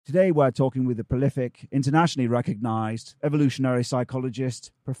Today, we're talking with the prolific, internationally recognized evolutionary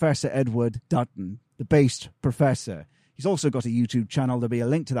psychologist, Professor Edward Dutton, the based professor. He's also got a YouTube channel. There'll be a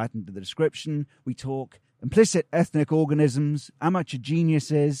link to that in the description. We talk implicit ethnic organisms, amateur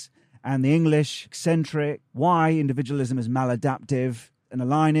geniuses, and the English eccentric, why individualism is maladaptive, and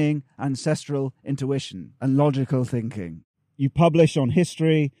aligning ancestral intuition and logical thinking. You publish on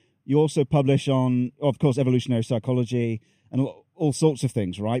history. You also publish on, of course, evolutionary psychology and all sorts of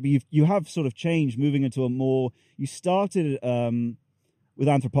things, right? But you have sort of changed, moving into a more, you started with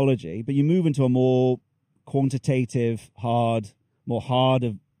anthropology, but you move into a more quantitative, more hard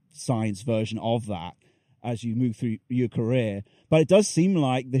of science version of that as you move through your career. But it does seem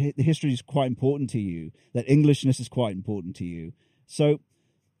like the history is quite important to you, that Englishness is quite important to you. So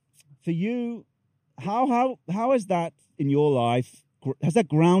for you, how has that in your life, has that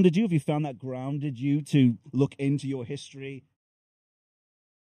grounded you? Have you found that grounded you to look into your history?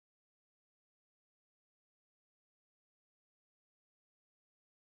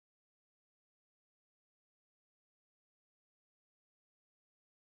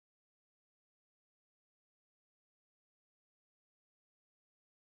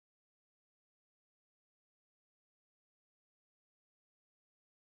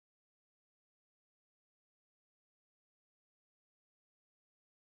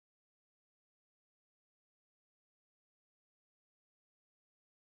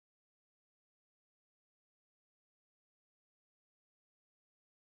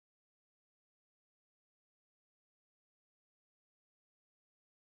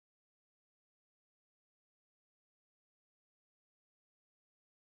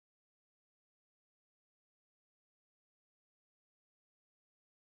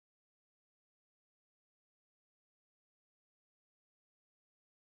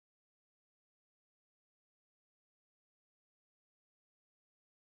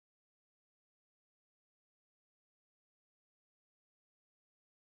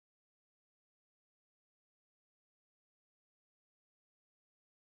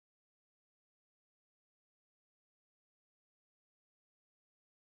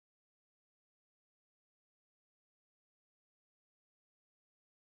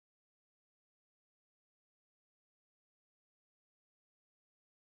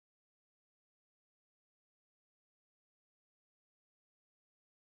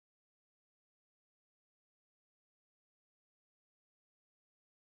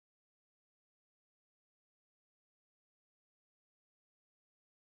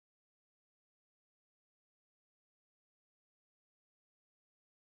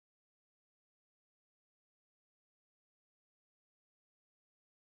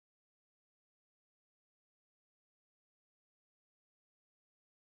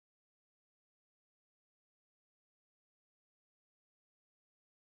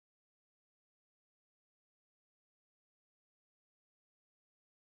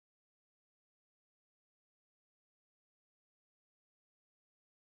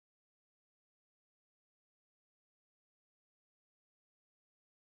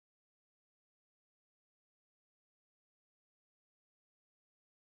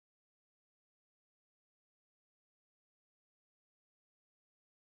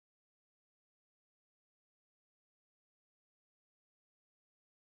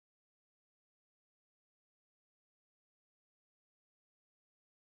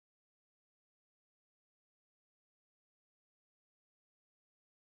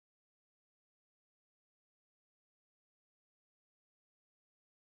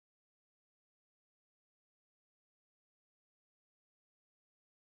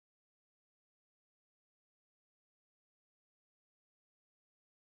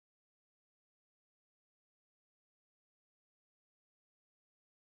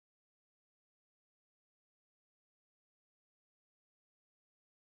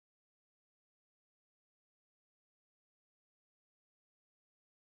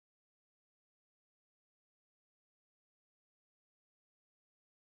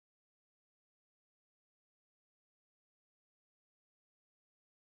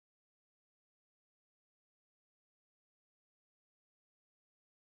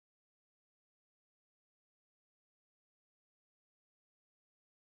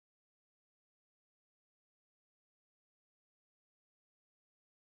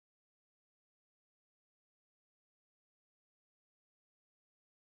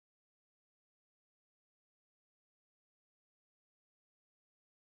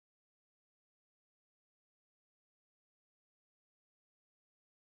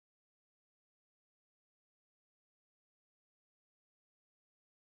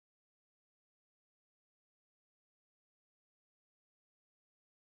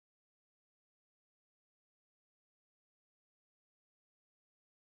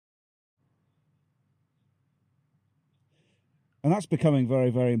 And that's becoming very,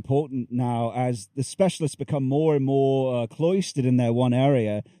 very important now as the specialists become more and more cloistered in their one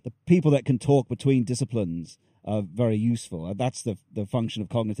area. The people that can talk between disciplines are very useful. That's the function of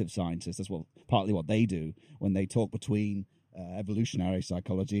cognitive scientists. That's partly what they do when they talk between evolutionary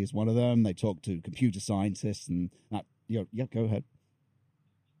psychology is one of them. They talk to computer scientists and that. Yeah, go ahead.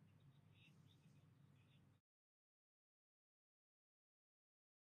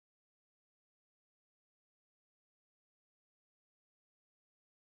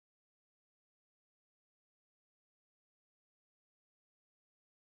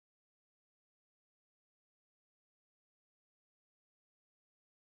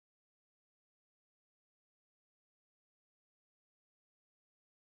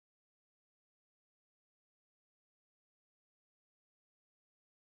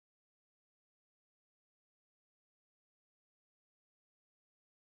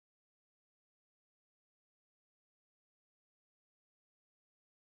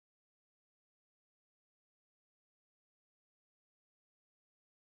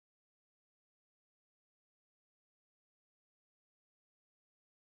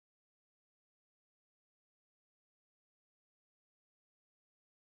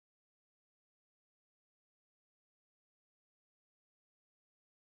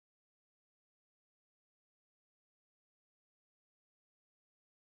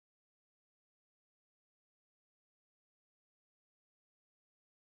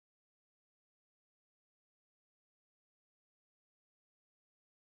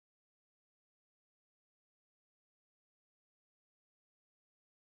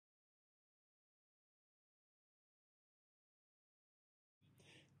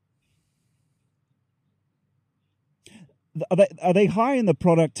 Are they high in the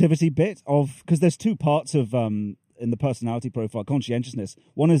productivity bit of, because there's two parts of in the personality profile conscientiousness.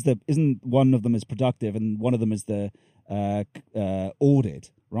 One is isn't one of them is productive and one of them is the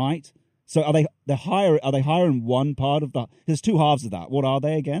audit, right? So are they higher in one part of that? There's two halves of that. What are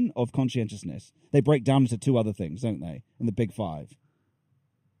they again of conscientiousness? They break down into two other things, don't they? In the big five.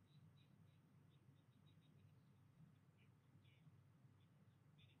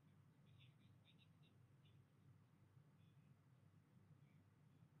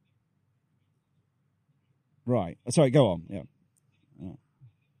 Right. Sorry, go on. Yeah. Yeah.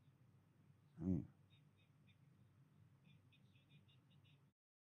 Mm.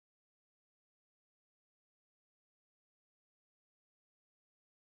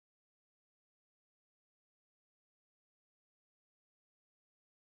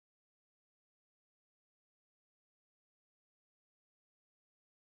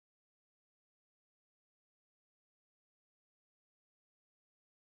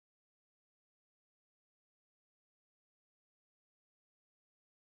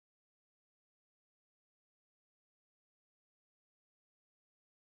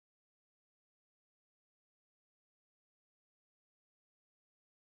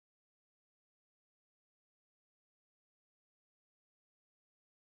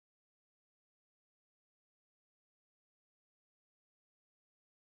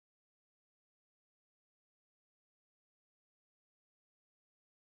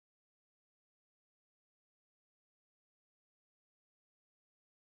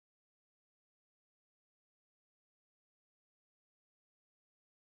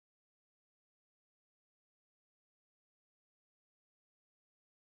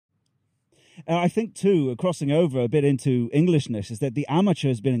 And I think too, crossing over a bit into Englishness, is that the amateur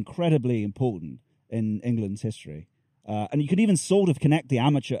has been incredibly important in England's history. And you could even sort of connect the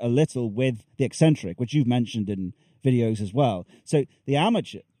amateur a little with the eccentric, which you've mentioned in videos as well. So the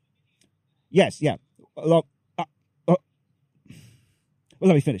amateur, yes, yeah. Well, uh, well,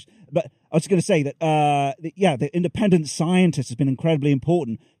 let me finish. But I was going to say that, the independent scientist has been incredibly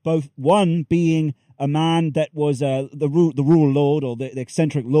important. Both one being a man that was the rural lord or the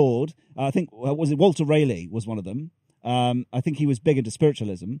eccentric lord. I think was it Walter Raleigh was one of them. I think he was big into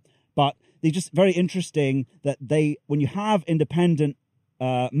spiritualism, but they're just very interesting that when you have independent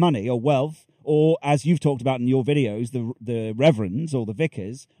money or wealth, or as you've talked about in your videos, the reverends or the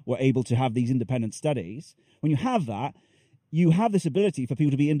vicars were able to have these independent studies. When you have that, you have this ability for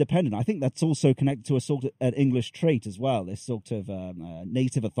people to be independent. I think that's also connected to a sort of an English trait as well. This sort of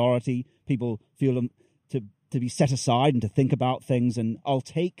native authority. People feel them to be set aside and to think about things. And I'll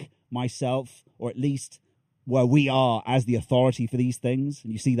take myself, or at least where we are, as the authority for these things.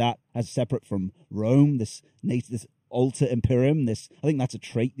 And you see that as separate from Rome, this alter imperium. I think that's a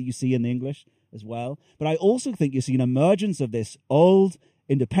trait that you see in the English as well. But I also think you see an emergence of this old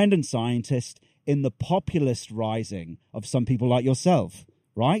independent scientist in the populist rising of some people like yourself,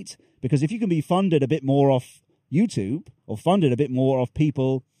 right? Because if you can be funded a bit more off YouTube or funded a bit more of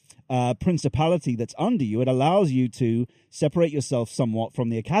people, principality that's under you, it allows you to separate yourself somewhat from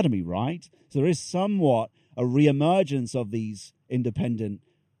the academy, right? So there is somewhat a reemergence of these independent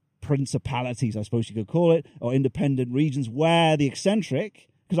principalities, I suppose you could call it, or independent regions where the eccentric,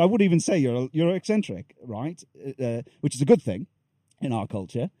 because I would even say you're eccentric, right? Which is a good thing in our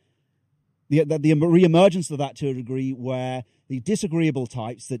culture. The reemergence of that to a degree where the disagreeable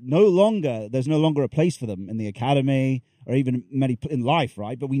types there's no longer a place for them in the academy or even many in life,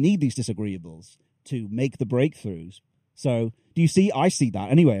 right? But we need these disagreeables to make the breakthroughs. So I see that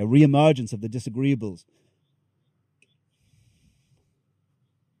anyway, a reemergence of the disagreeables.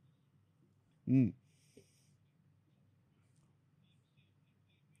 Mm.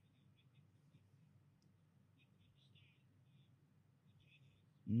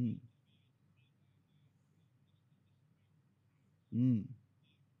 Mm. Mm.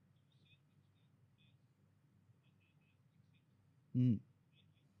 Mm.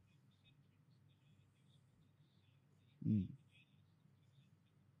 Mm.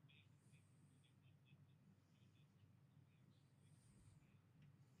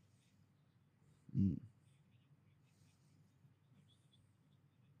 Mm.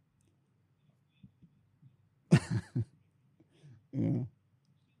 Yeah.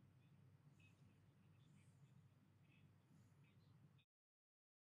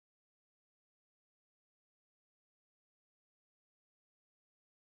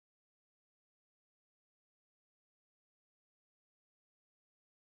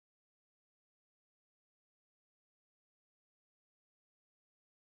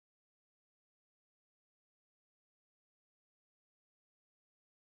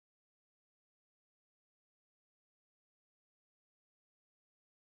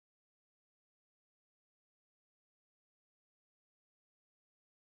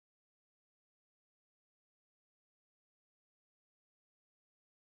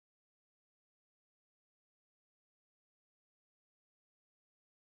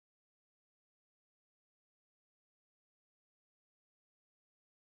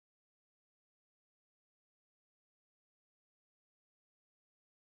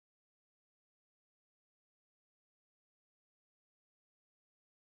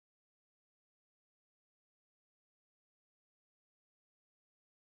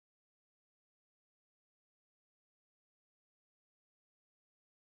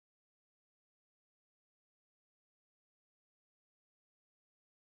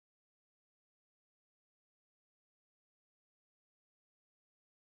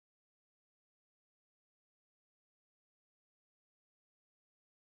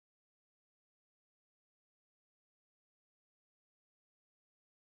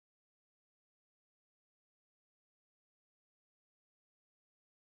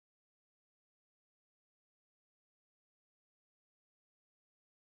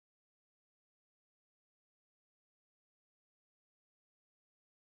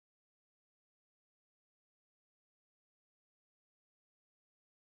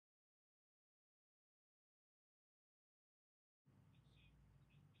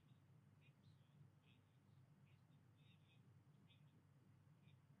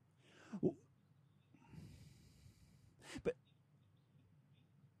 But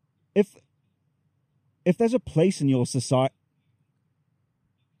if there's a place in your society,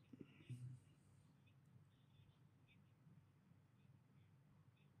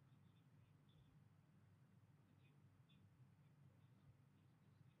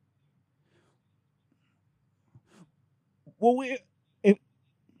 well, if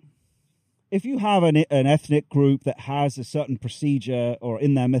if you have an ethnic group that has a certain procedure or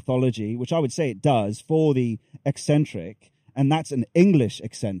in their mythology, which I would say it does for the eccentric, and that's an English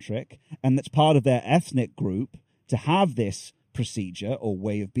eccentric, and that's part of their ethnic group to have this procedure or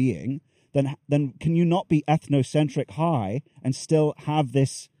way of being, then can you not be ethnocentric high and still have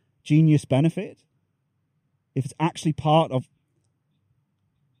this genius benefit if it's actually part of?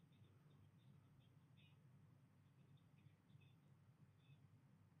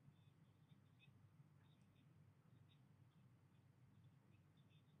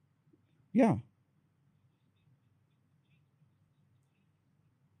 Yeah.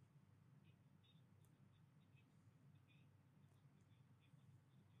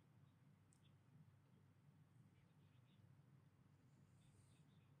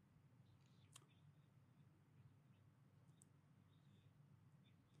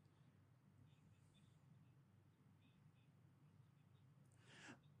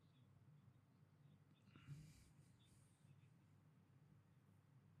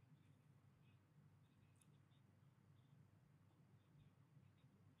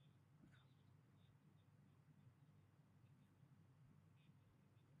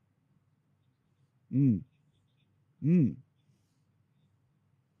 Mm. Mm.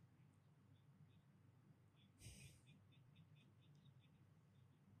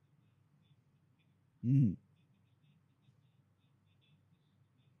 Mm.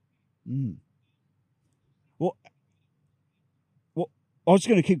 Mm. Well, well, I was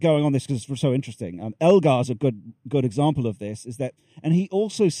going to keep going on this because it's so interesting. Elgar's a good example of this. Is that, and he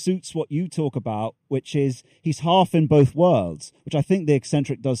also suits what you talk about, which is he's half in both worlds, which I think the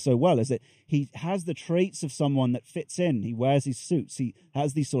eccentric does so well. Is that he has the traits of someone that fits in. He wears his suits. He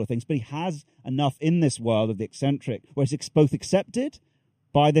has these sort of things, but he has enough in this world of the eccentric where it's both accepted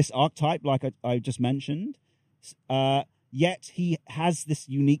by this archetype, like I just mentioned, yet he has this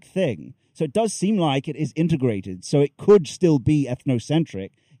unique thing. So it does seem like it is integrated. So it could still be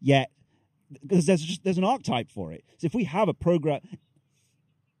ethnocentric, yet because there's an archetype for it. So if we have a program,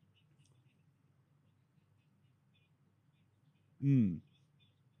 mm,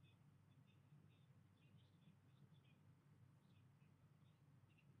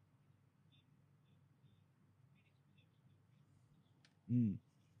 mm,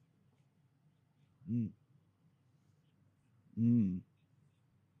 mm, mm,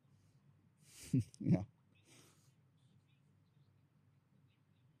 yeah,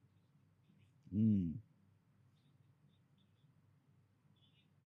 mm,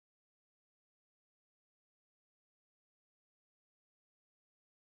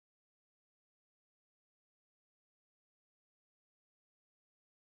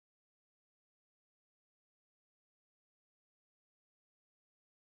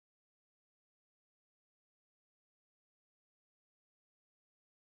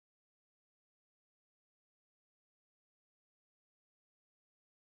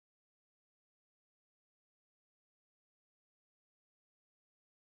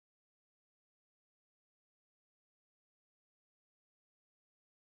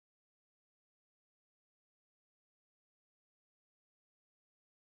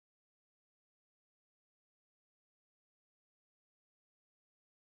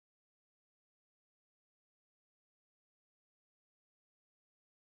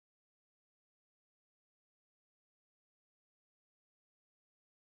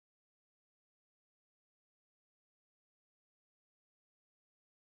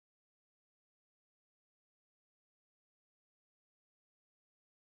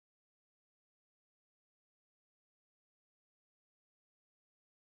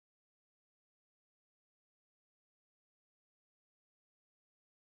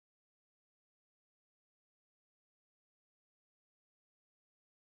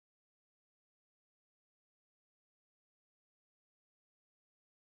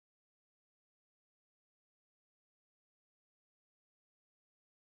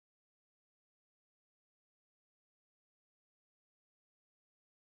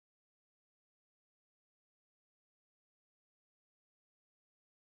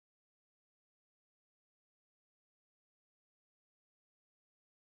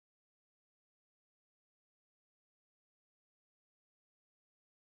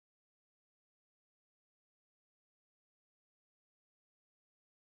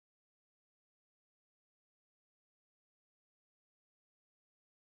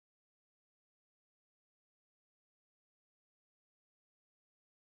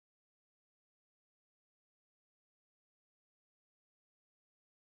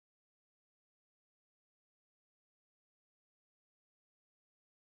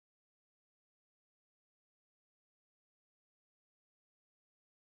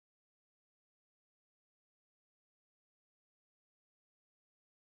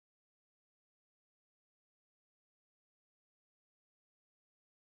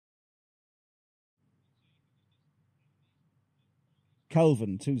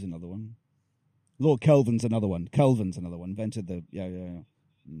 Kelvin too's another one. Lord Kelvin's another one. Kelvin's another one. Invented the yeah.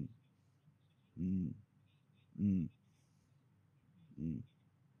 Mm, mm, mm, mm.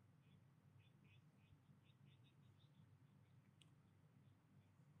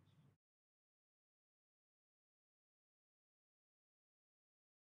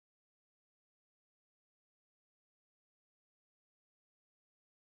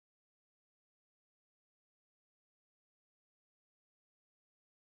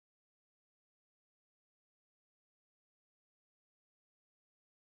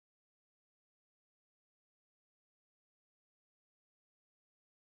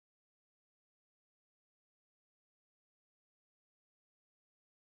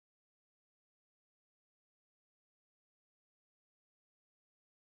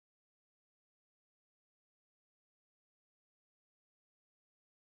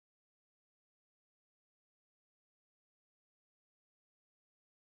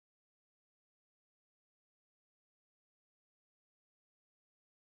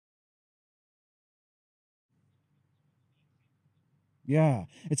 Yeah,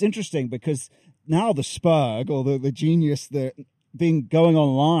 it's interesting because now the Spurg or the genius that being going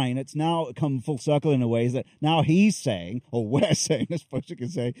online, it's now come full circle in a way that now he's saying, or we're saying, I suppose you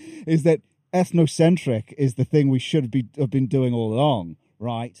could say, is that ethnocentric is the thing we should have been doing all along,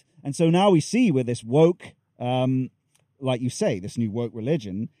 right? And so now we see with this woke, like you say, this new woke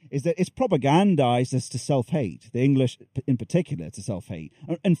religion, is that it's propagandized as to self-hate, the English in particular to self-hate.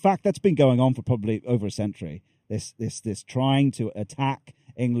 In fact, that's been going on for probably over a century. This trying to attack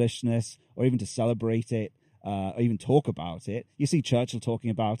Englishness or even to celebrate it, or even talk about it. You see Churchill talking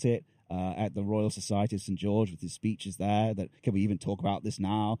about it at the Royal Society of St. George with his speeches there. That can we even talk about this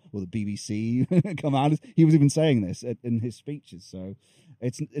now? Will the BBC come out? He was even saying this in his speeches. So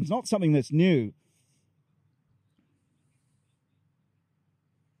it's not something that's new.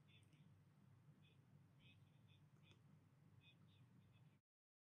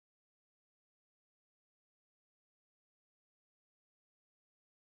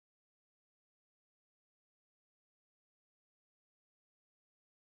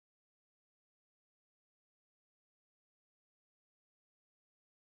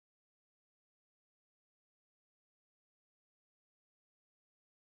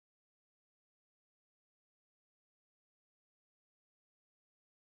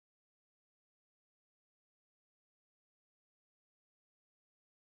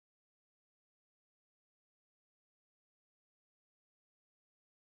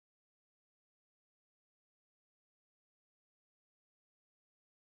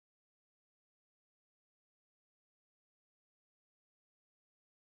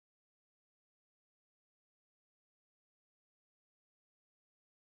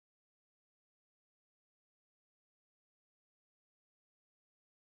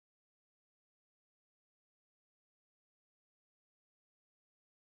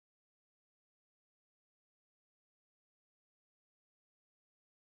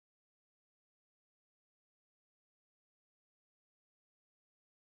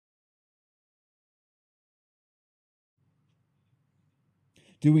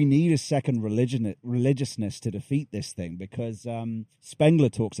 Do we need a second religiousness to defeat this thing? Because Spengler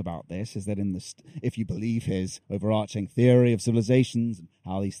talks about this, is that if you believe his overarching theory of civilizations and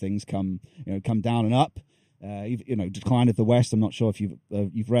how these things come down and up, decline of the West. I'm not sure if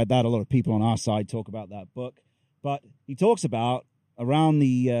you've read that. A lot of people on our side talk about that book, but he talks about around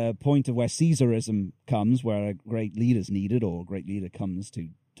the point of where Caesarism comes, where a great leader is needed, or a great leader comes to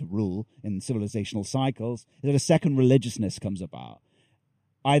rule in civilizational cycles, that a second religiousness comes about.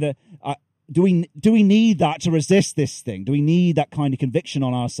 Either do we need that to resist this thing? Do we need that kind of conviction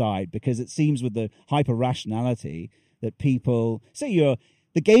on our side? Because it seems with the hyper rationality that people say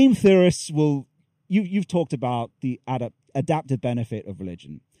the game theorists will. You've talked about the adaptive benefit of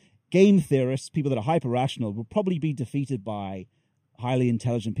religion. Game theorists, people that are hyper rational, will probably be defeated by highly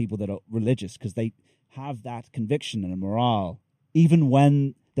intelligent people that are religious because they have that conviction and a morale, even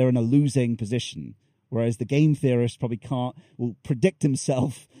when they're in a losing position. Whereas the game theorist probably will predict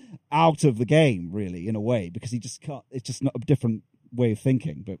himself out of the game, really, in a way, because he just can't. It's just not a different way of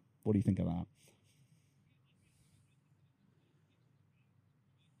thinking. But what do you think of that?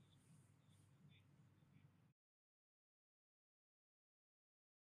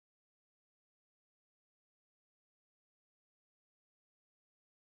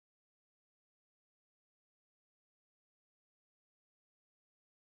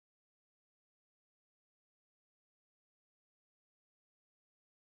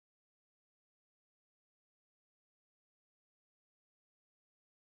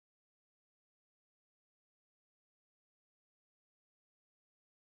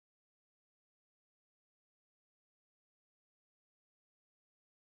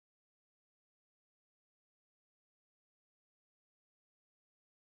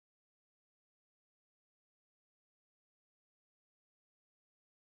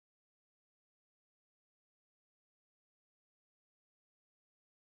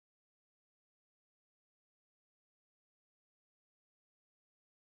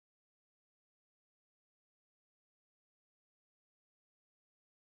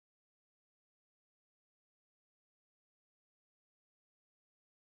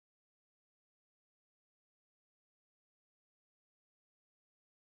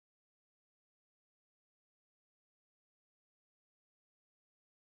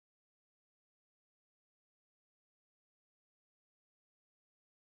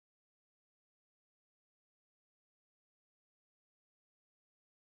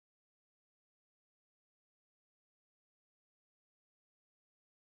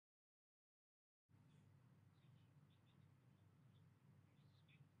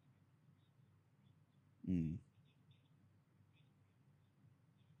 Mm.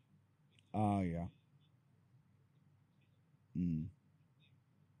 Oh, yeah. Mm.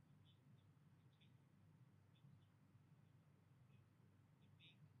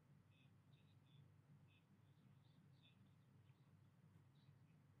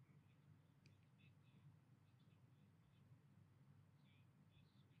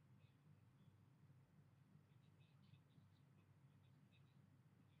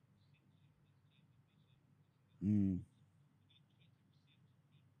 Mm.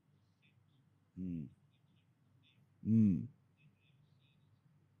 Mm. Mm.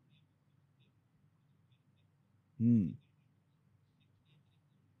 Mm.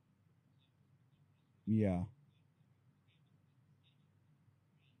 Yeah.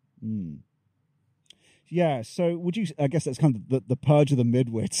 Mm. Yeah, so would you? I guess that's kind of the purge of the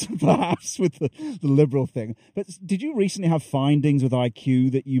midwits, perhaps, with the liberal thing. But did you recently have findings with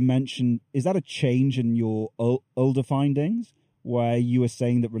IQ that you mentioned? Is that a change in your older findings, where you were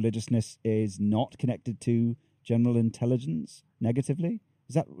saying that religiousness is not connected to general intelligence negatively?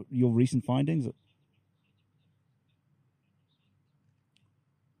 Is that your recent findings?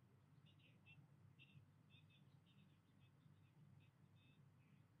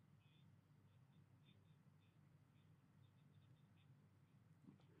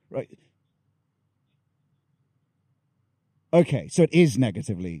 Right. Okay, so it is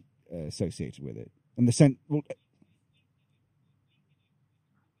negatively associated with it in the sense. Well,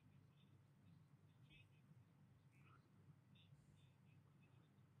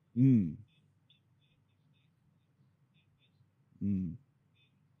 mm, mm,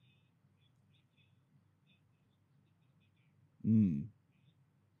 mm,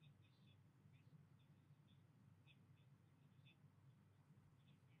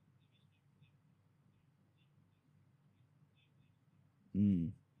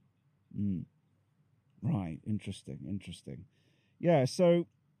 mm, mm. Right. Interesting. Interesting. Yeah. So,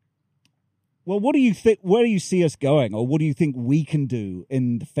 well, what do you think? Where do you see us going, or what do you think we can do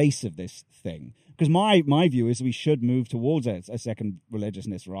in the face of this thing? Because my view is we should move towards a second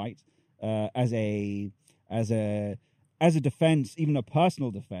religiousness, right? As as a as a defense, even a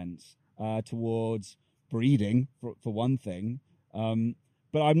personal defense towards breeding, for one thing.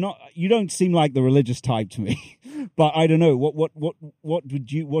 But I'm not. You don't seem like the religious type to me. But I don't know. What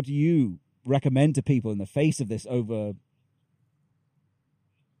do you recommend to people in the face of this over?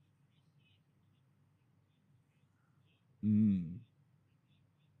 Mm,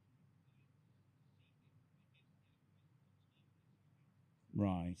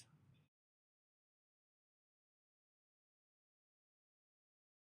 right.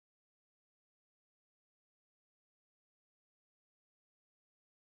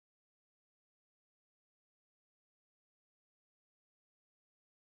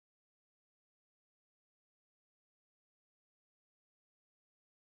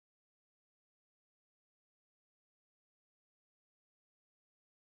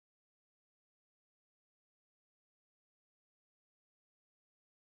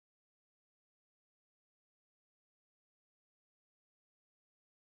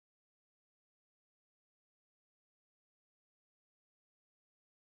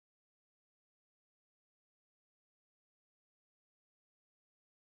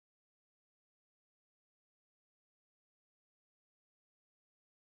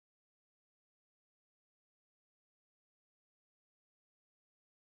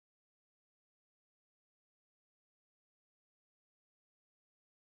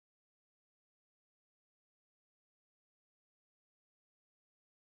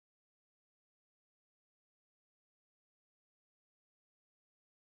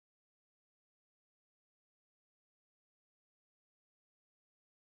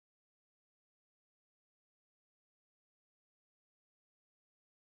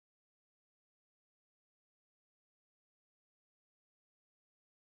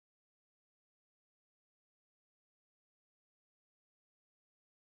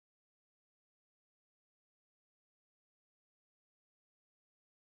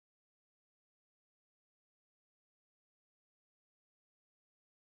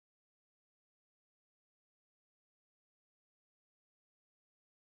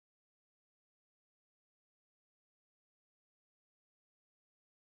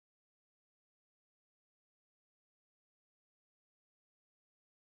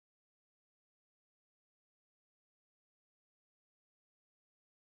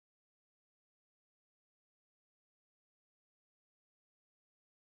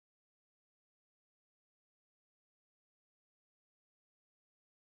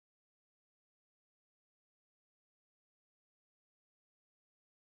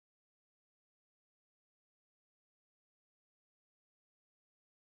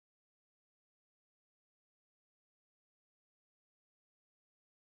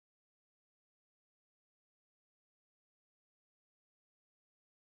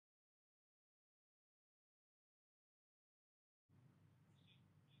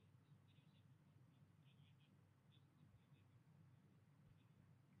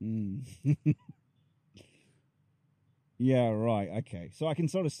 Mm. Yeah, right. Okay. So I can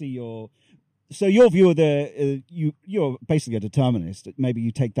sort of see your view of you're basically a determinist. Maybe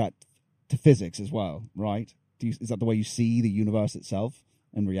you take that to physics as well, right? Is that the way you see the universe itself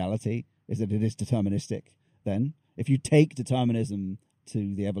and reality? Is that it is deterministic? Then, if you take determinism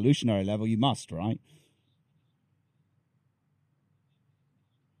to the evolutionary level, you must, right?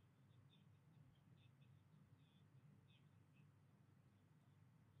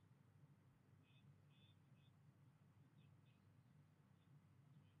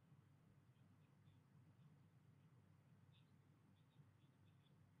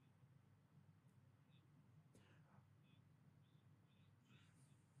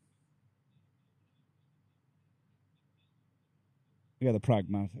 Yeah, the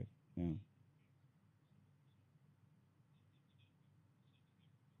pragmatic. Yeah.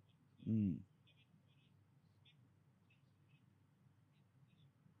 Mm.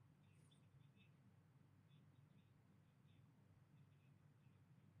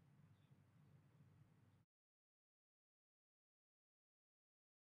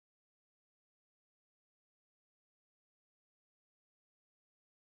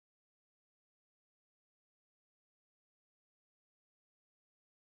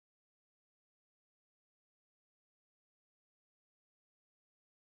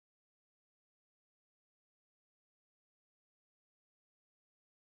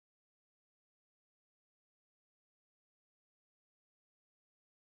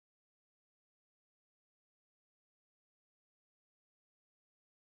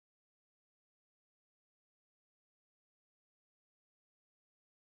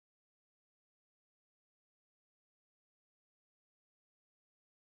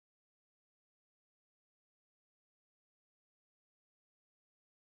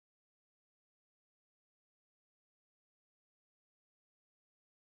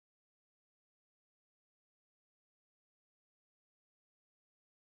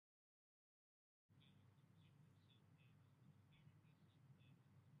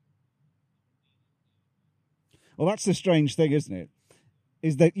 Well, that's the strange thing, isn't it?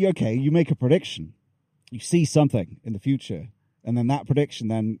 Is that okay? You make a prediction, you see something in the future, and then that prediction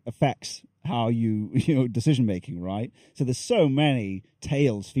then affects how decision making, right? So there's so many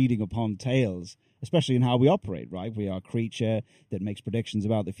tales feeding upon tales, especially in how we operate, right? We are a creature that makes predictions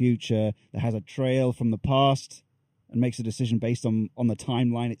about the future, that has a trail from the past and makes a decision based on the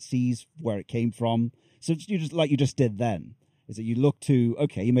timeline it sees where it came from. So it's, you just like you just did then, is that you look to,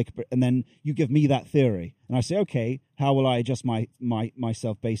 okay, you make and then you give me that theory and I say, okay, how will I adjust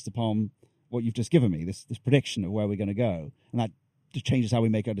myself based upon what you've just given me, this prediction of where we're going to go, and that just changes how we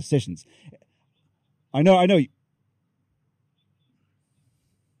make our decisions. I know.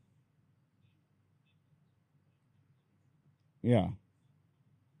 Yeah.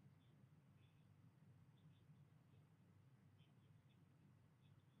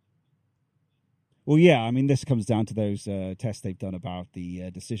 Well, yeah. I mean, this comes down to those tests they've done about the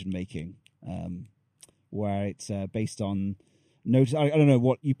decision making, where it's based on notice. I don't know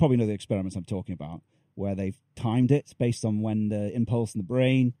what you probably know the experiments I'm talking about, where they've timed it based on when the impulse in the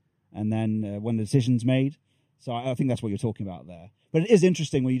brain, and then when the decision's made. So I think that's what you're talking about there. But it is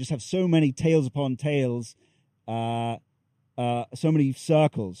interesting when you just have so many tails upon tails, uh, so many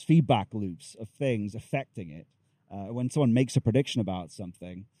circles, feedback loops of things affecting it. When someone makes a prediction about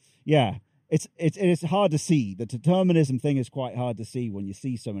something, yeah, it's hard to see. The determinism thing is quite hard to see when you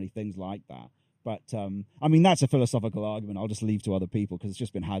see so many things like that. But I mean, that's a philosophical argument. I'll just leave to other people because it's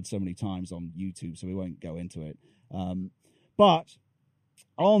just been had so many times on YouTube, so we won't go into it. But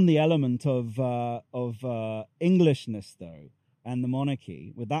on the element of Englishness, though, and the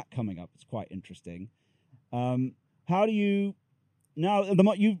monarchy, with that coming up, it's quite interesting. Um, how do you now?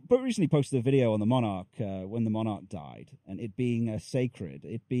 You recently posted a video on the monarch when the monarch died, and it being sacred,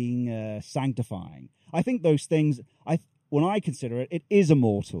 it being sanctifying. I think those things. When I consider it, it is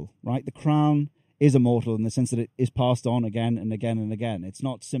immortal, right? The crown is immortal in the sense that it is passed on again and again and again. It's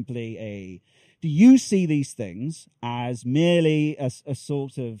not simply a. Do you see these things as merely a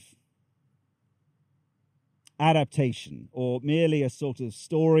sort of adaptation, or merely a sort of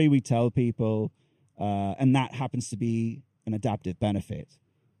story we tell people, and that happens to be an adaptive benefit?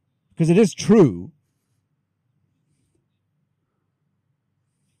 Because it is true.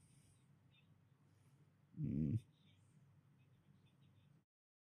 Mm.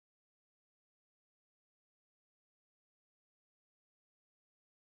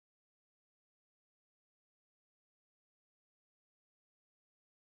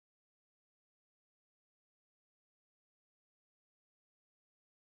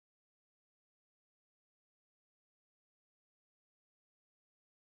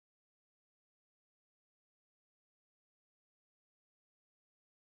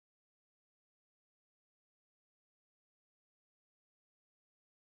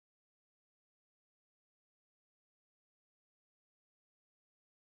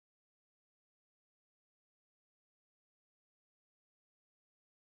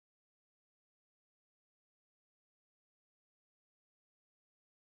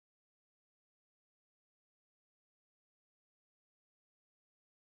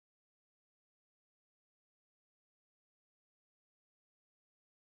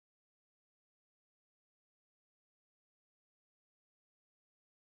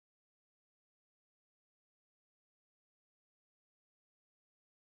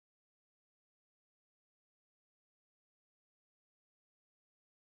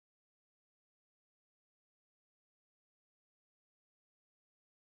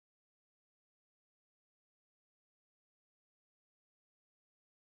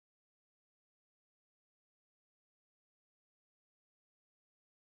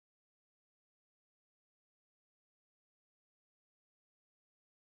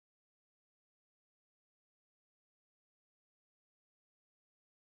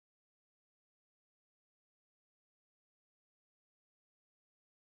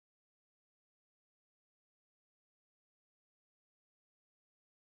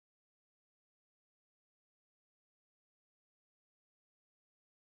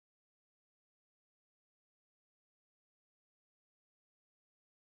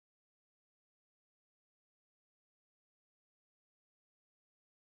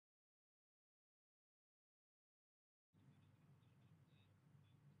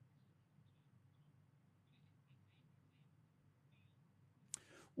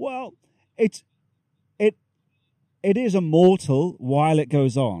 Well, it's it it is immortal while it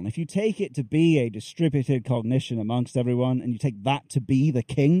goes on. If you take it to be a distributed cognition amongst everyone, and you take that to be the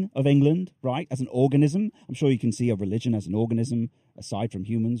king of England, right, as an organism, I'm sure you can see a religion as an organism aside from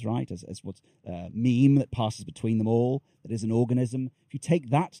humans, right, as what's meme that passes between them all, that is an organism. If you take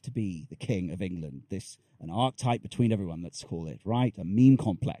that to be the king of England, an archetype between everyone, let's call it, right, a meme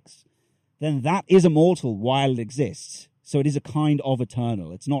complex, then that is immortal while it exists. So it is a kind of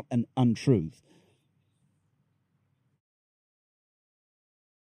eternal. It's not an untruth.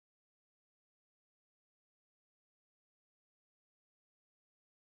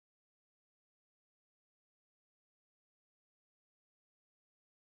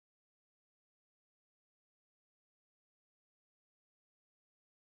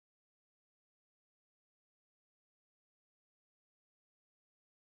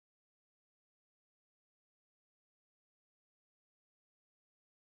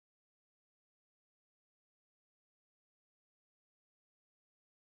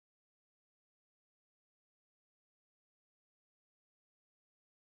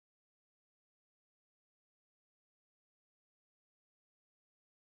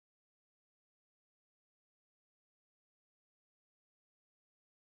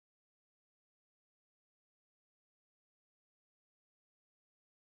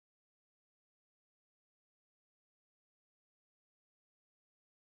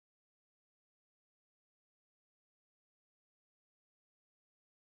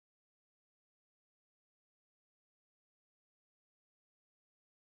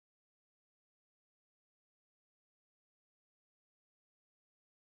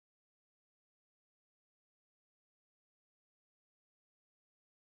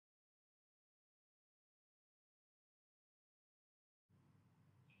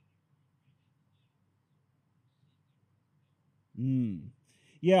 Mm.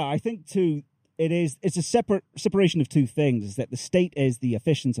 Yeah, I think too. It's a separation of two things. Is that the state is the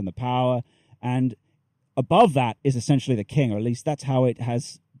efficiency and the power, and above that is essentially the king, or at least that's how it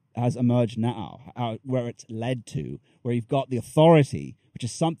has emerged now, where it's led to, where you've got the authority, which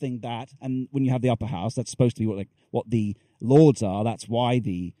is something that, and when you have the upper house, that's supposed to be what the lords are. That's why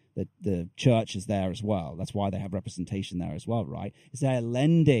the church is there as well. That's why they have representation there as well, right? Is they're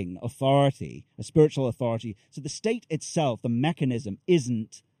lending authority, a spiritual authority. So the state itself, the mechanism,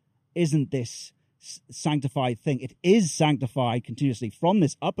 isn't this sanctified thing. It is sanctified continuously from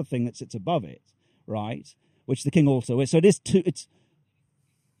this upper thing that sits above it, right? Which the king also is. So it is two. It's.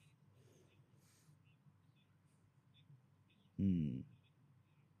 Hmm.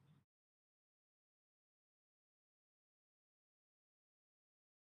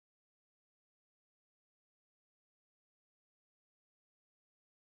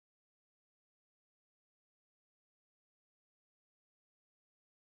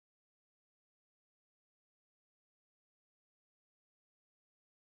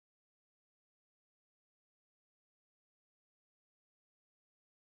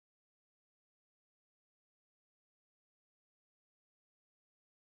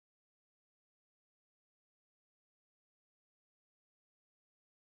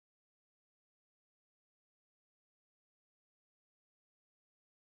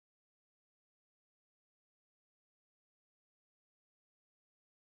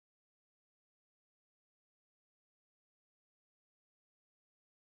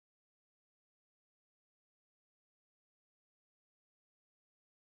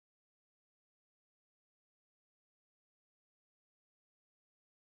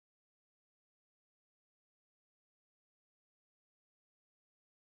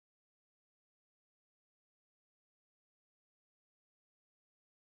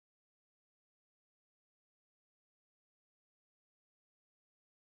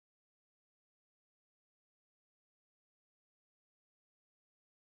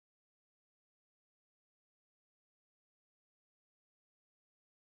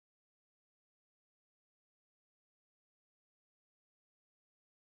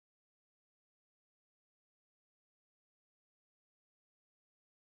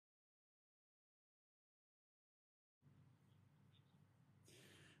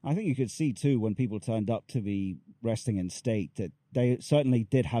 I think you could see too when people turned up to be resting in state that they certainly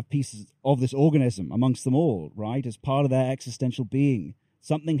did have pieces of this organism amongst them all, right? As part of their existential being,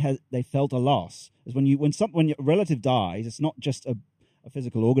 something has they felt a loss. Is when your relative dies, it's not just a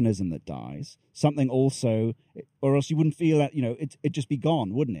physical organism that dies. Something also, or else you wouldn't feel that it just be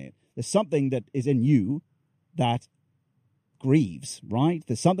gone, wouldn't it? There's something that is in you that grieves, right?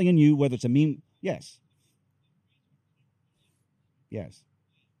 There's something in you, whether it's a meme. Yes, yes.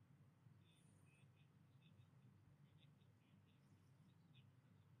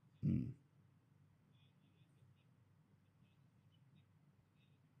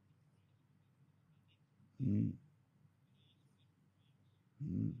 Mm,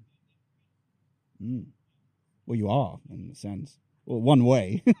 mm, mm. Well, you are in a sense. Well, one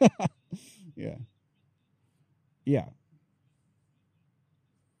way. Yeah. Yeah.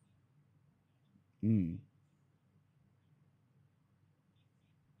 Mm,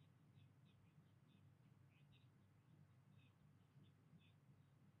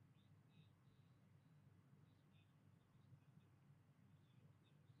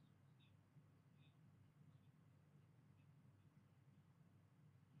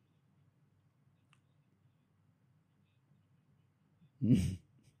 mm,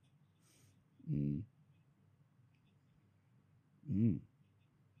 mm, mm,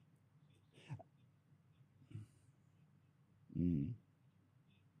 mm,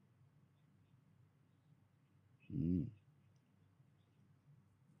 mm,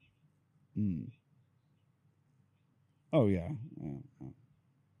 mm. Oh yeah. Yeah. Yeah.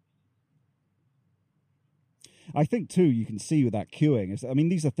 I think too, you can see with that queuing. I mean,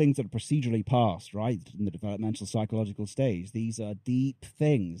 these are things that are procedurally passed, right, in the developmental psychological stage. These are deep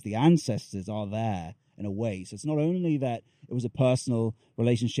things. The ancestors are there in a way. So it's not only that it was a personal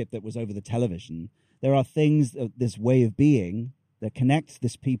relationship that was over the television. There are things, this way of being that connects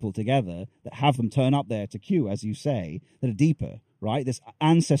this people together, that have them turn up there to queue, as you say, that are deeper, right? This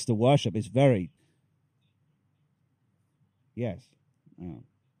ancestor worship is very, yes. Oh.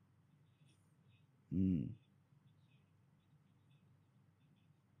 Mm,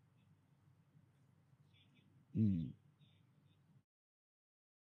 mm,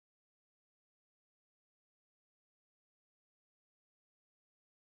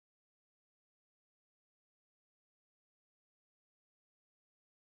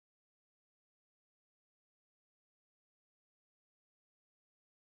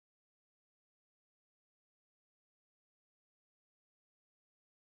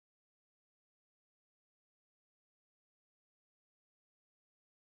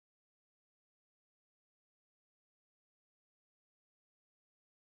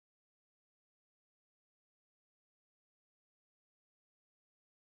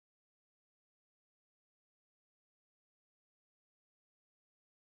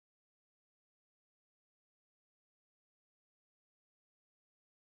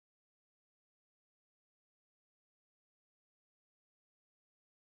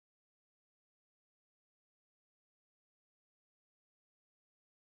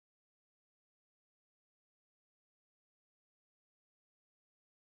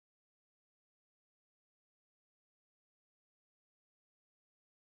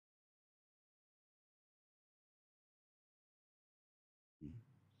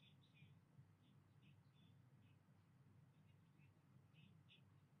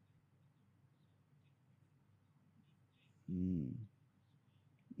 mm,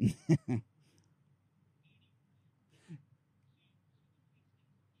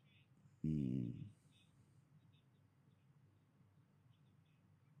 mm.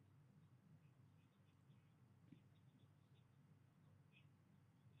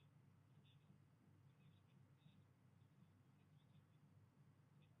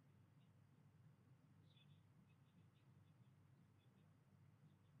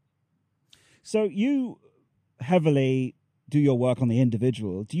 So you heavily do your work on the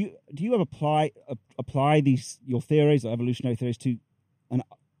individual. Do you ever apply these your theories or evolutionary theories to an,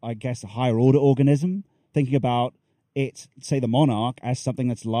 I guess, a higher order organism, thinking about it, say the monarch, as something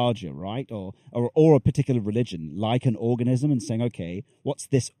that's larger, right? Or a particular religion like an organism, and saying, okay, what's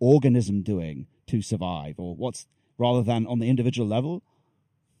this organism doing to survive, or what's, rather than on the individual level?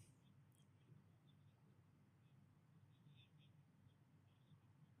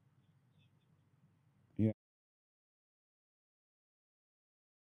 Yeah.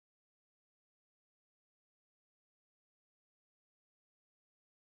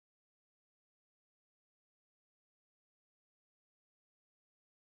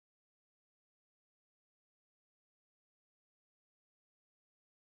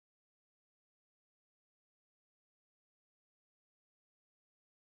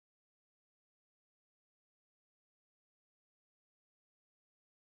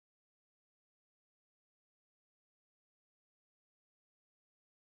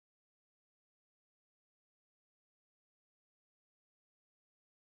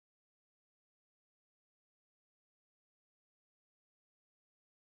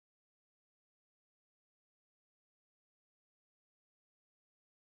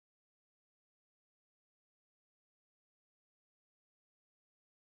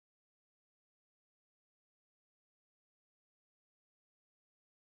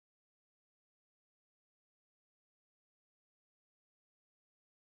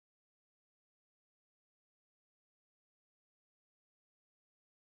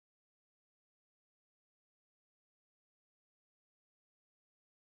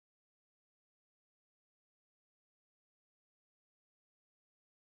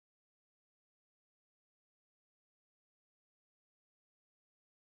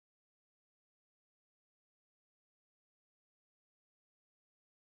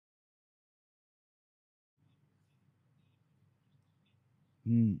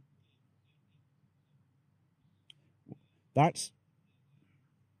 Mm. That's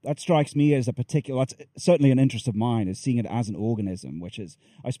that strikes me as a particular. That's certainly an interest of mine, is seeing it as an organism, which is,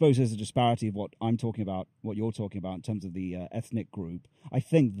 I suppose, is a disparity of what I'm talking about, what you're talking about in terms of the ethnic group. I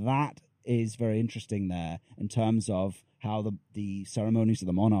think that is very interesting there in terms of how the ceremonies of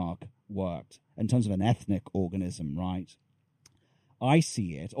the monarch worked in terms of an ethnic organism, right? I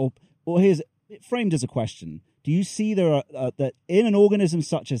see it, or here's framed as a question: do you see there are that in an organism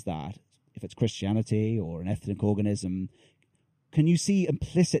such as that, if it's Christianity or an ethnic organism, can you see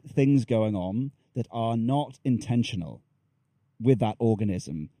implicit things going on that are not intentional with that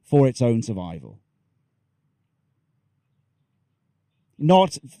organism for its own survival?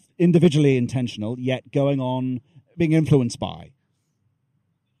 Not individually intentional, yet going on, being influenced by.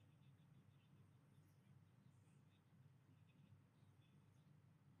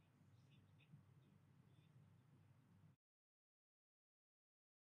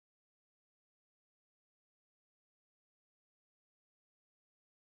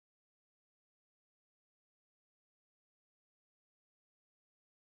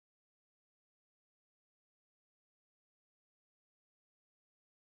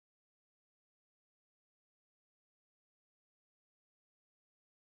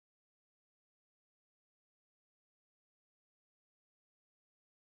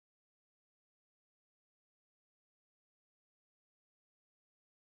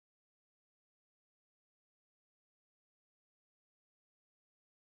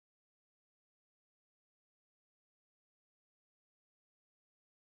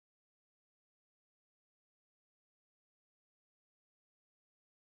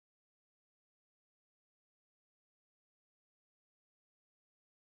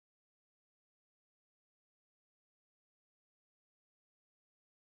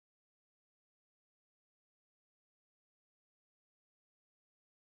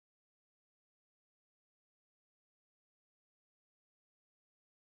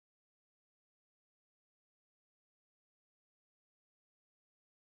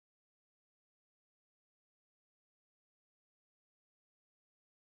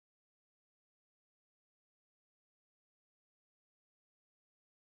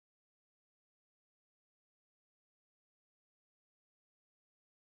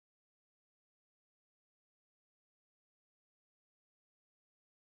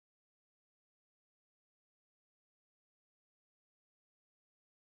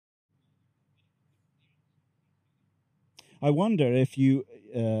 I wonder if you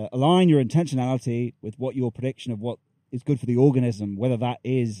align your intentionality with what your prediction of what is good for the organism, whether that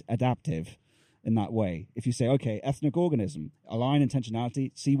is adaptive in that way. If you say, okay, ethnic organism, align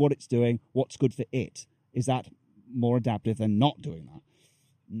intentionality, see what it's doing, what's good for it. Is that more adaptive than not doing that?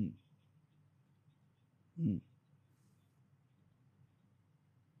 Mm, mm,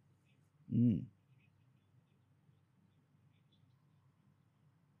 mm,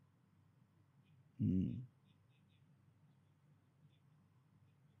 mm,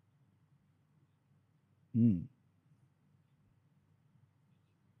 mm.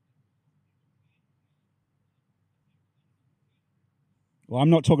 Well, I'm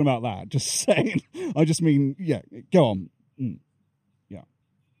not talking about that. Just saying. I just mean, yeah, go on. Mm, yeah.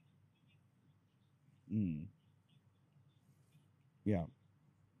 Mm, yeah.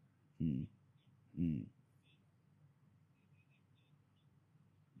 Mm, mm,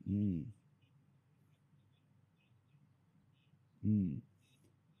 mm, mm.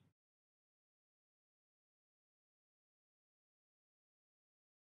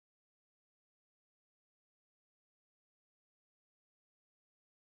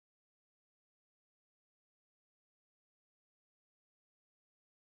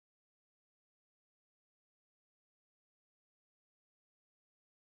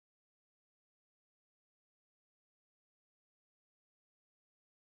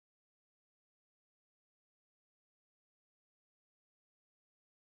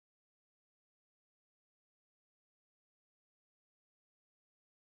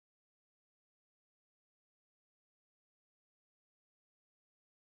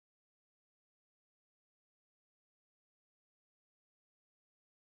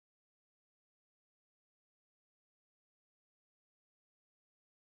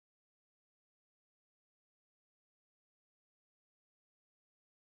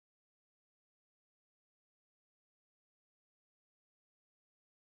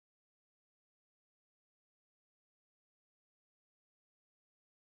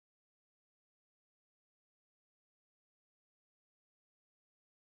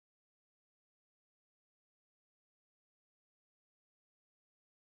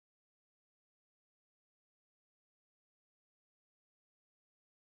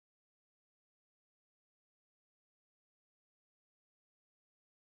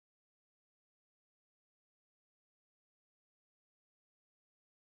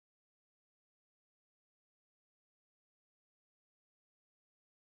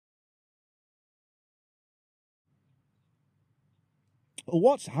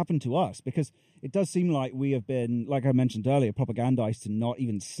 what's happened to us, because it does seem like we have been, like I mentioned earlier, propagandized to not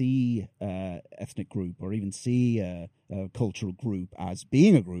even see ethnic group or even see a cultural group as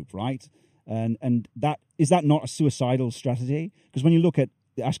being a group, right? And that is that not a suicidal strategy? Because when you look at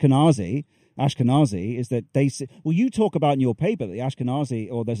the Ashkenazi is that they say, well, you talk about in your paper that the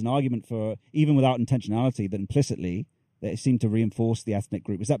Ashkenazi, or there's an argument for, even without intentionality, that implicitly they seem to reinforce the ethnic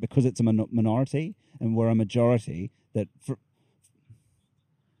group. Is that because it's a minority and we're a majority that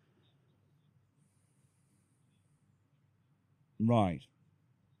right.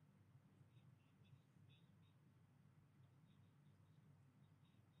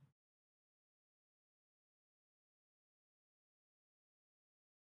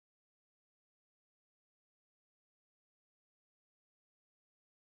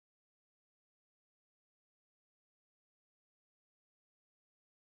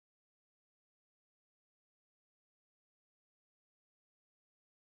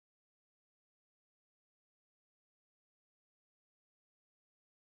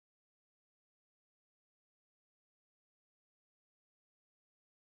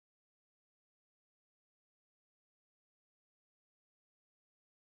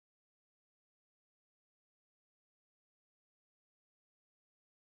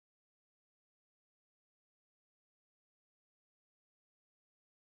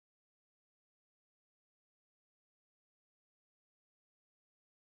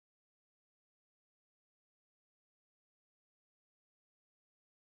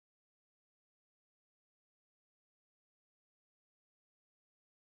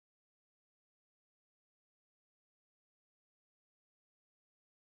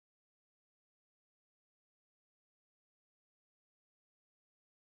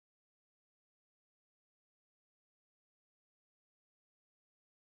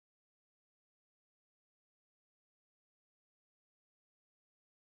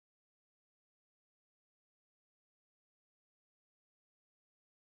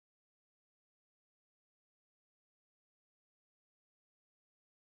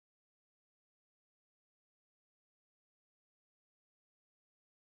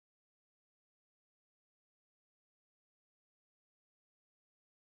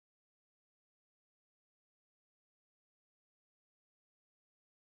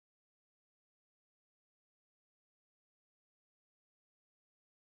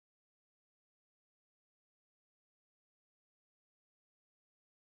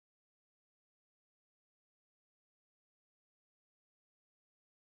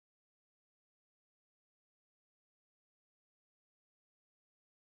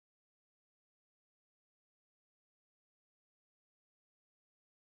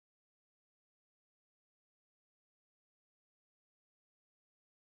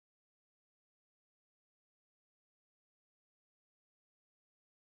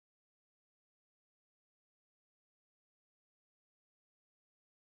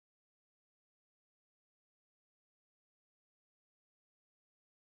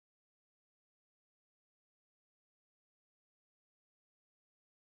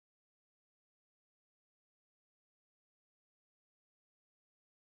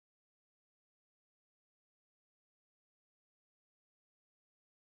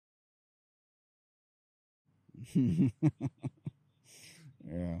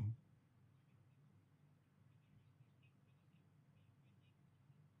 Yeah.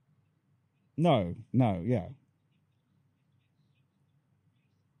 No, no, yeah.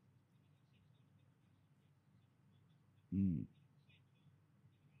 Mm,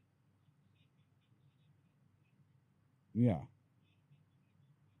 yeah.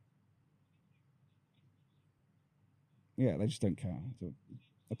 Yeah, they just don't care. So,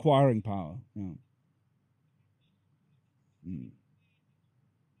 acquiring power. Yeah. Mm,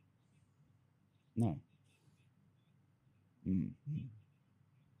 no. Mm, mm,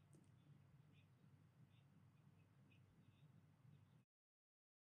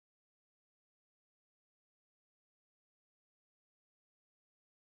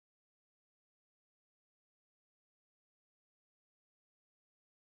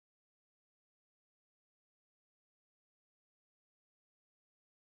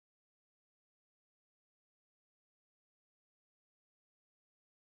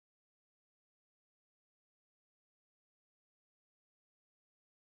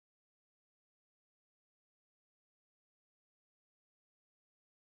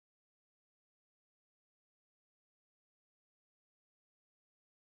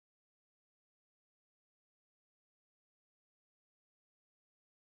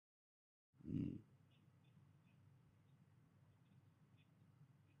 mm.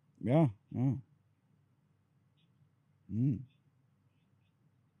 Yeah, yeah. Mm.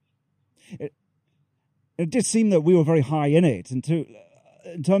 It did seem that we were very high in it, and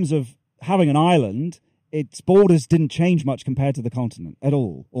in terms of having an island, its borders didn't change much compared to the continent at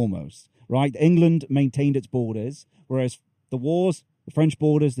all, almost. Right? England maintained its borders, whereas the wars, the French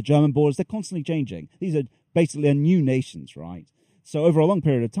borders, the German borders, they're constantly changing. These are basically new nations, right? So over a long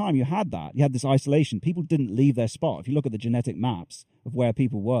period of time, you had that. You had this isolation. People didn't leave their spot. If you look at the genetic maps of where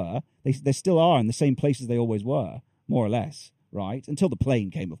people were, they still are in the same places they always were, more or less, right? Until the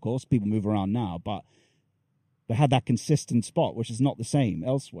plane came, of course. People move around now, but they had that consistent spot, which is not the same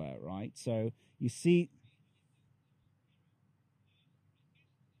elsewhere, right? So you see...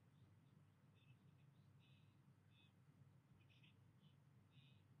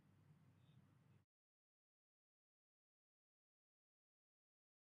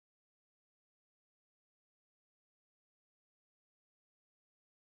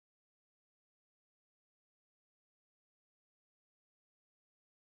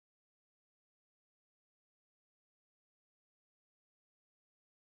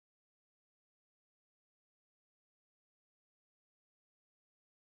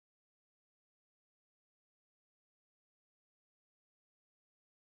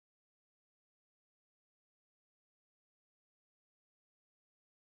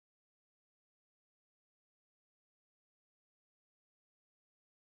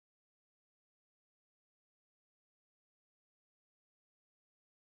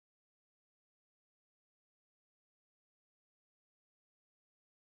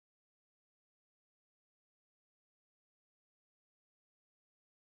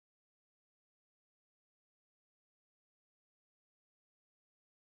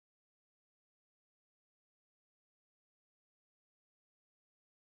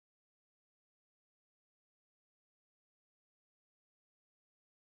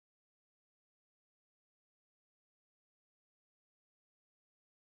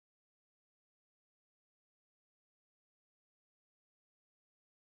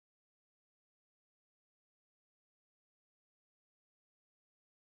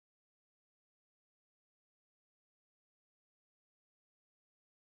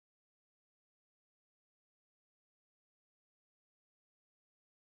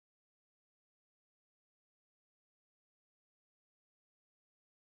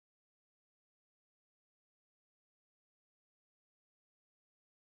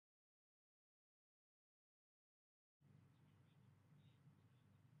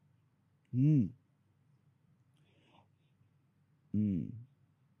 Mm, mm.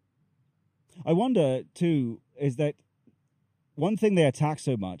 I wonder, too, is that one thing they attack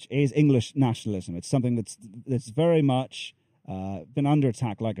so much is English nationalism. It's something that's very much been under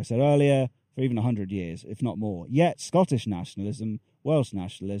attack, like I said earlier, for even 100 years, if not more. Yet Scottish nationalism, Welsh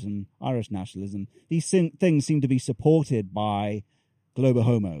nationalism, Irish nationalism, these things seem to be supported by Globo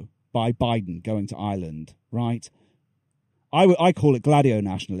Homo, by Biden going to Ireland, right? I call it gladio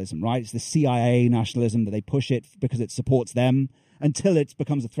nationalism, right? It's the CIA nationalism that they push it because it supports them until it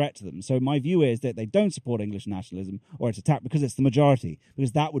becomes a threat to them. So my view is that they don't support English nationalism or it's attacked because it's the majority,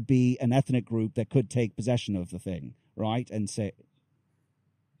 because that would be an ethnic group that could take possession of the thing, right? And say,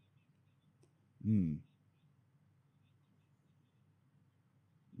 mm,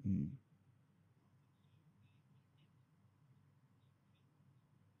 mm,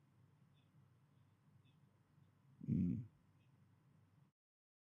 mm.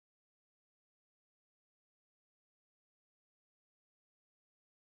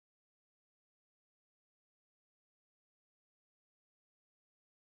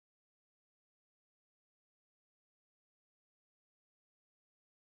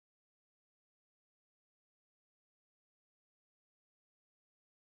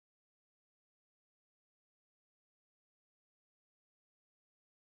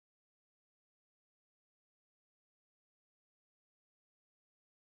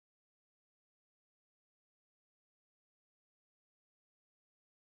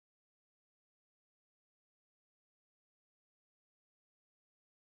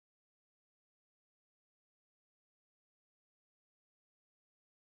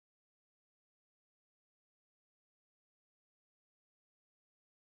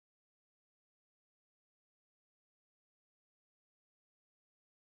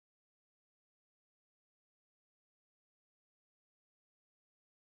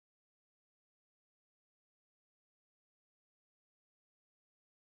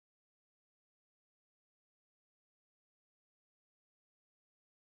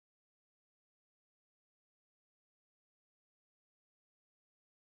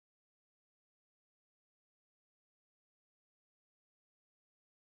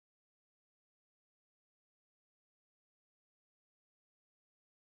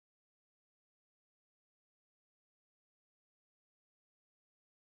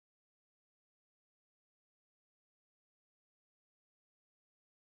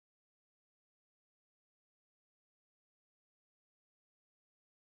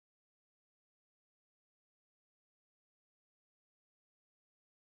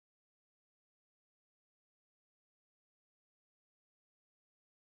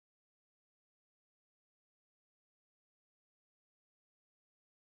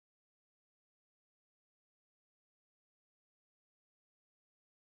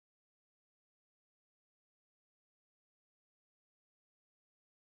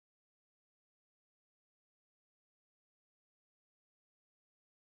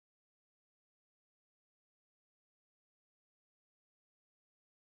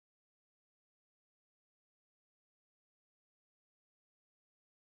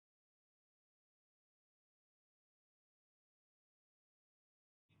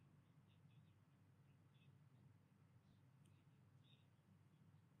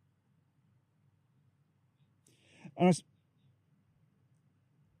 And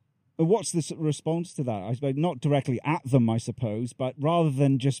but what's the response to that? I suppose not directly at them, I suppose, but rather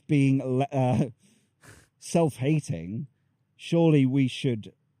than just being self-hating, surely we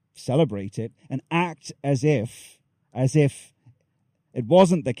should celebrate it and act as if it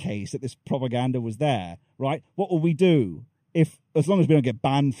wasn't the case that this propaganda was there, right? What will we do as long as we don't get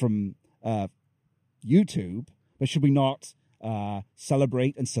banned from YouTube? But should we not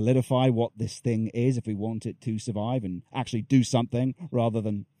celebrate and solidify what this thing is if we want it to survive and actually do something rather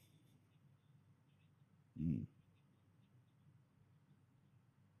than? Mm,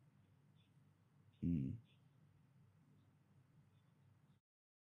 mm,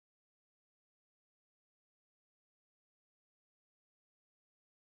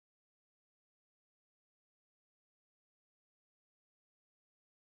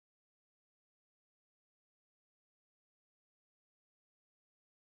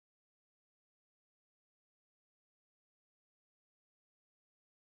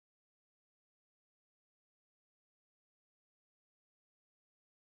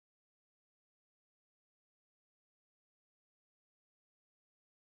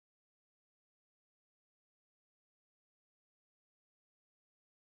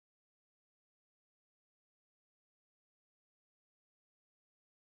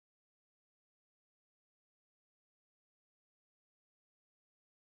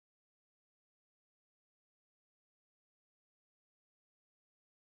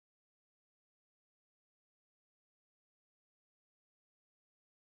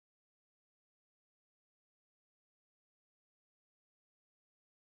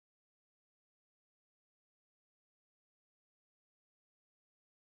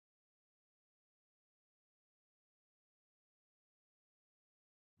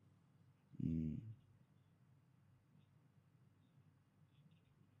 mm,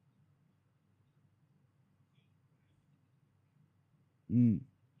 mm,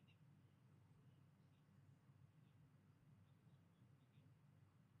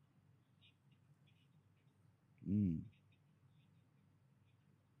 mm,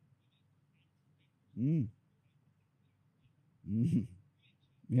 mm, mm.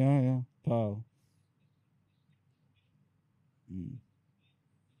 Yeah, yeah, Pearl. Mm,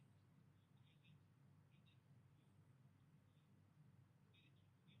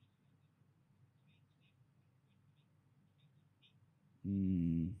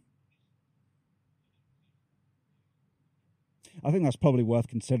 mm. I think that's probably worth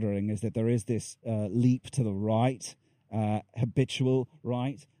considering is that there is this leap to the right, habitual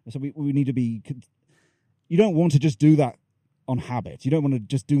right. So we need to be. You don't want to just do that on habit. You don't want to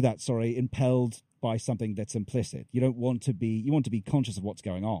just do that, impelled by something that's implicit. You don't want to be. You want to be conscious of what's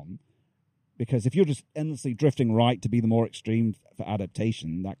going on, because if you're just endlessly drifting right to be the more extreme for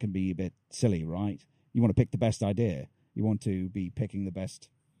adaptation, that can be a bit silly, right? You want to pick the best idea. You want to be picking the best.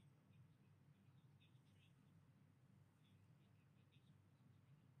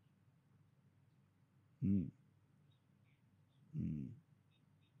 Mm, mm,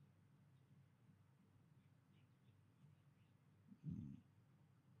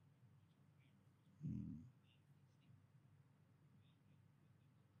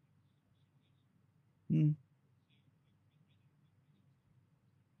 mm,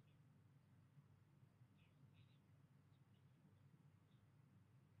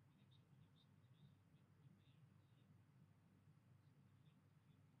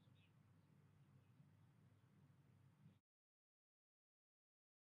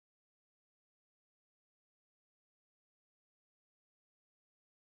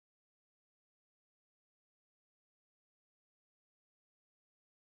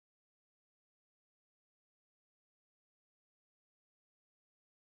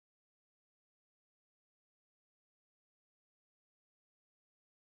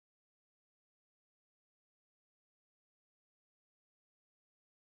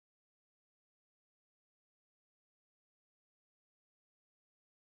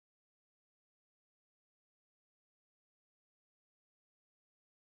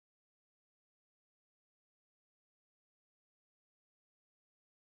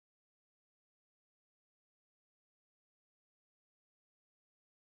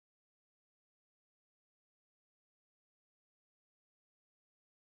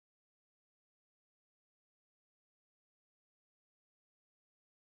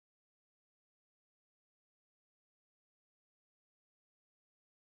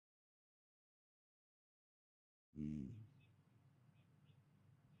 mm,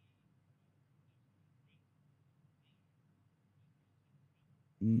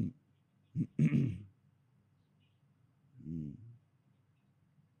 mm. Mm.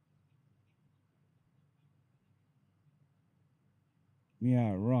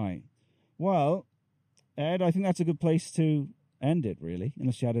 Yeah, right. Well, Ed, I think that's a good place to end it, really.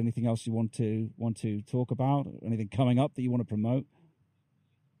 Unless you had anything else you want to talk about, or anything coming up that you want to promote.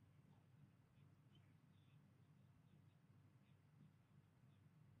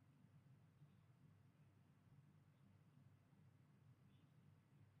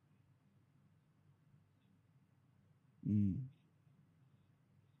 Mm.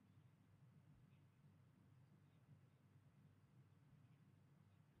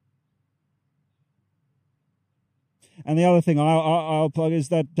 And the other thing I'll plug is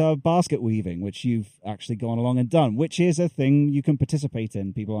that basket weaving, which you've actually gone along and done, which is a thing you can participate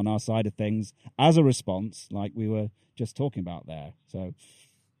in, people on our side of things, as a response, like we were just talking about there. So,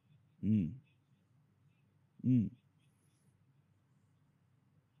 mm, mm,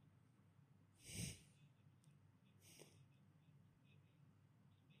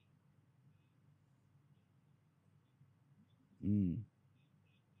 mm,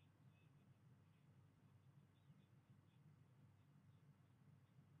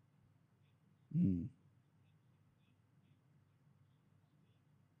 mm,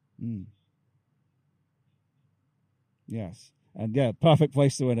 mm, yes. And yeah, perfect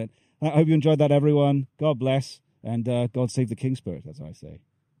place to win it. I hope you enjoyed that, everyone. God bless, and God save the King Spirit, as I say.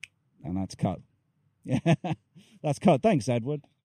 And that's cut. Yeah, that's cut. Thanks, Edward.